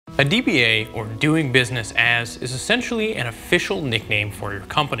A DBA, or doing business as, is essentially an official nickname for your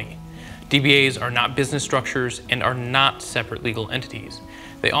company. DBAs are not business structures and are not separate legal entities.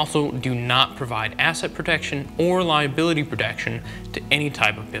 They also do not provide asset protection or liability protection to any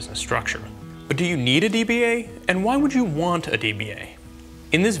type of business structure. But do you need a DBA? And why would you want a DBA?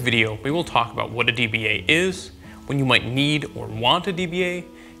 In this video, we will talk about what a DBA is, when you might need or want a DBA,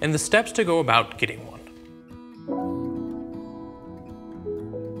 and the steps to go about getting one.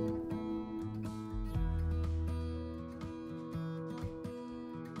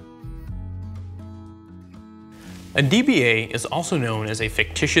 A DBA is also known as a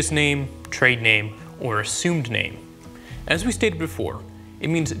fictitious name, trade name, or assumed name. As we stated before, it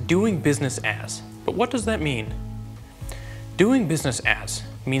means doing business as. But what does that mean? Doing business as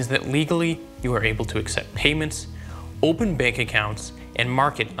means that legally you are able to accept payments, open bank accounts, and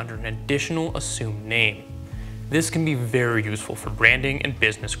market under an additional assumed name. This can be very useful for branding and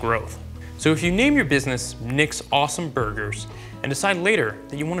business growth. So if you name your business Nick's Awesome Burgers and decide later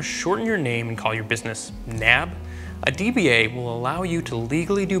that you want to shorten your name and call your business NAB, a DBA will allow you to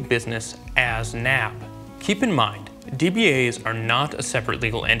legally do business as NAB. Keep in mind, DBAs are not a separate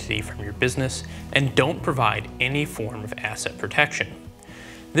legal entity from your business and don't provide any form of asset protection.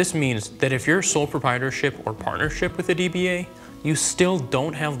 This means that if you're a sole proprietorship or partnership with a DBA, you still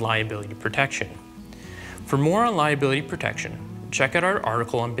don't have liability protection. For more on liability protection, check out our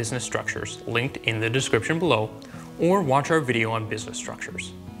article on business structures linked in the description below, or watch our video on business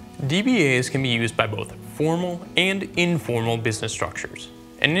structures. DBAs can be used by both formal and informal business structures.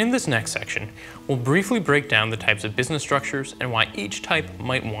 And in this next section, we'll briefly break down the types of business structures and why each type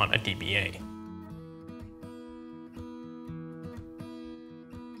might want a DBA.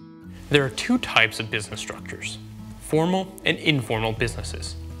 There are two types of business structures: formal and informal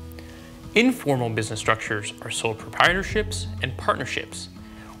businesses. Informal business structures are sole proprietorships and partnerships,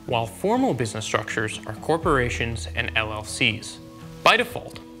 while formal business structures are corporations and LLCs. By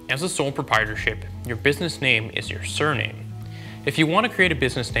default, as a sole proprietorship, your business name is your surname. If you want to create a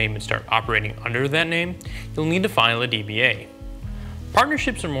business name and start operating under that name, you'll need to file a DBA.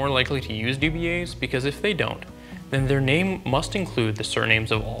 Partnerships are more likely to use DBAs because if they don't, then their name must include the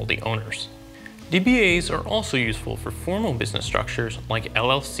surnames of all the owners. DBAs are also useful for formal business structures like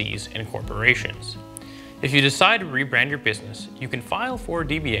LLCs and corporations. If you decide to rebrand your business, you can file for a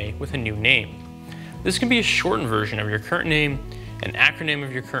DBA with a new name. This can be a shortened version of your current name, an acronym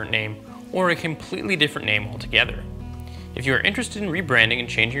of your current name, or a completely different name altogether. If you are interested in rebranding and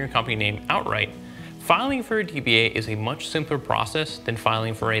changing your company name outright, filing for a DBA is a much simpler process than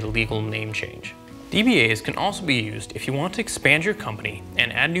filing for a legal name change. DBAs can also be used if you want to expand your company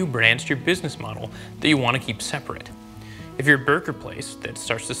and add new brands to your business model that you want to keep separate. If you're a burger place that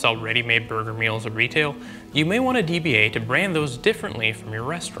starts to sell ready-made burger meals at retail, you may want a DBA to brand those differently from your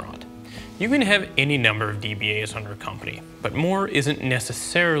restaurant. You can have any number of DBAs under a company, but more isn't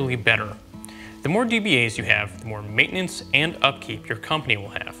necessarily better. The more DBAs you have, the more maintenance and upkeep your company will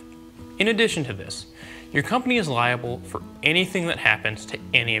have. In addition to this, your company is liable for anything that happens to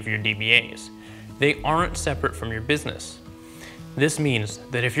any of your DBAs. They aren't separate from your business. This means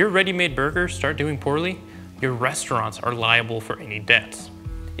that if your ready-made burgers start doing poorly, your restaurants are liable for any debts.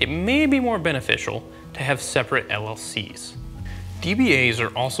 It may be more beneficial to have separate LLCs. DBAs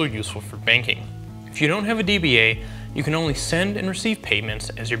are also useful for banking. If you don't have a DBA, you can only send and receive payments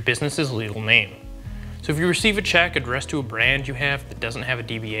as your business's legal name. So if you receive a check addressed to a brand you have that doesn't have a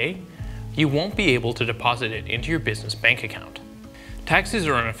DBA, you won't be able to deposit it into your business bank account. Taxes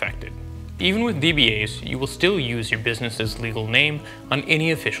are unaffected. Even with DBAs, you will still use your business's legal name on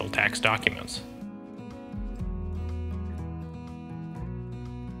any official tax documents.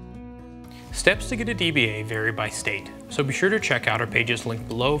 Steps to get a DBA vary by state, so be sure to check out our pages linked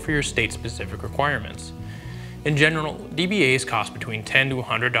below for your state-specific requirements. In general, DBAs cost between $10 to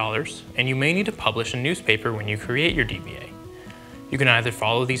 $100, and you may need to publish a newspaper when you create your DBA. You can either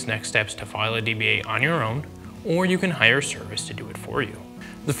follow these next steps to file a DBA on your own, or you can hire a service to do it for you.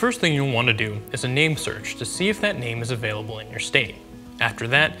 The first thing you'll want to do is a name search to see if that name is available in your state. After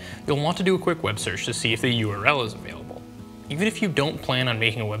that, you'll want to do a quick web search to see if the URL is available. Even if you don't plan on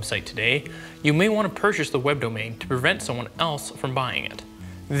making a website today, you may want to purchase the web domain to prevent someone else from buying it.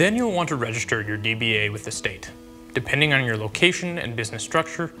 Then you'll want to register your DBA with the state. Depending on your location and business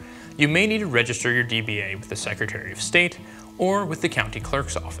structure, you may need to register your DBA with the Secretary of State or with the county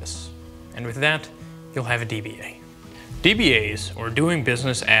clerk's office. And with that, you'll have a DBA. DBAs, or doing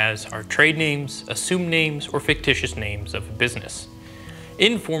business as, are trade names, assumed names, or fictitious names of a business.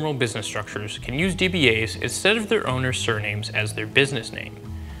 Informal business structures can use DBAs instead of their owner's surnames as their business name.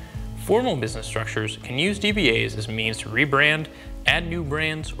 Formal business structures can use DBAs as a means to rebrand, add new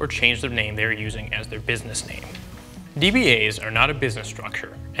brands, or change the name they are using as their business name. DBAs are not a business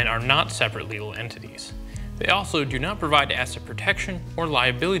structure and are not separate legal entities. They also do not provide asset protection or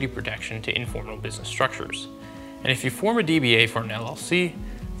liability protection to informal business structures. And if you form a DBA for an LLC,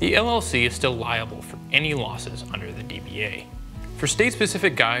 the LLC is still liable for any losses under the DBA. For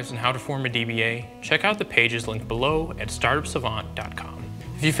state-specific guides on how to form a DBA, check out the pages linked below at startupsavant.com.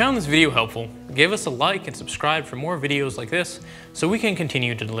 If you found this video helpful, give us a like and subscribe for more videos like this so we can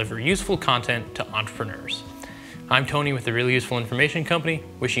continue to deliver useful content to entrepreneurs. I'm Tony with the Really Useful Information Company,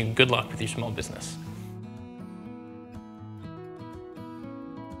 wishing you good luck with your small business.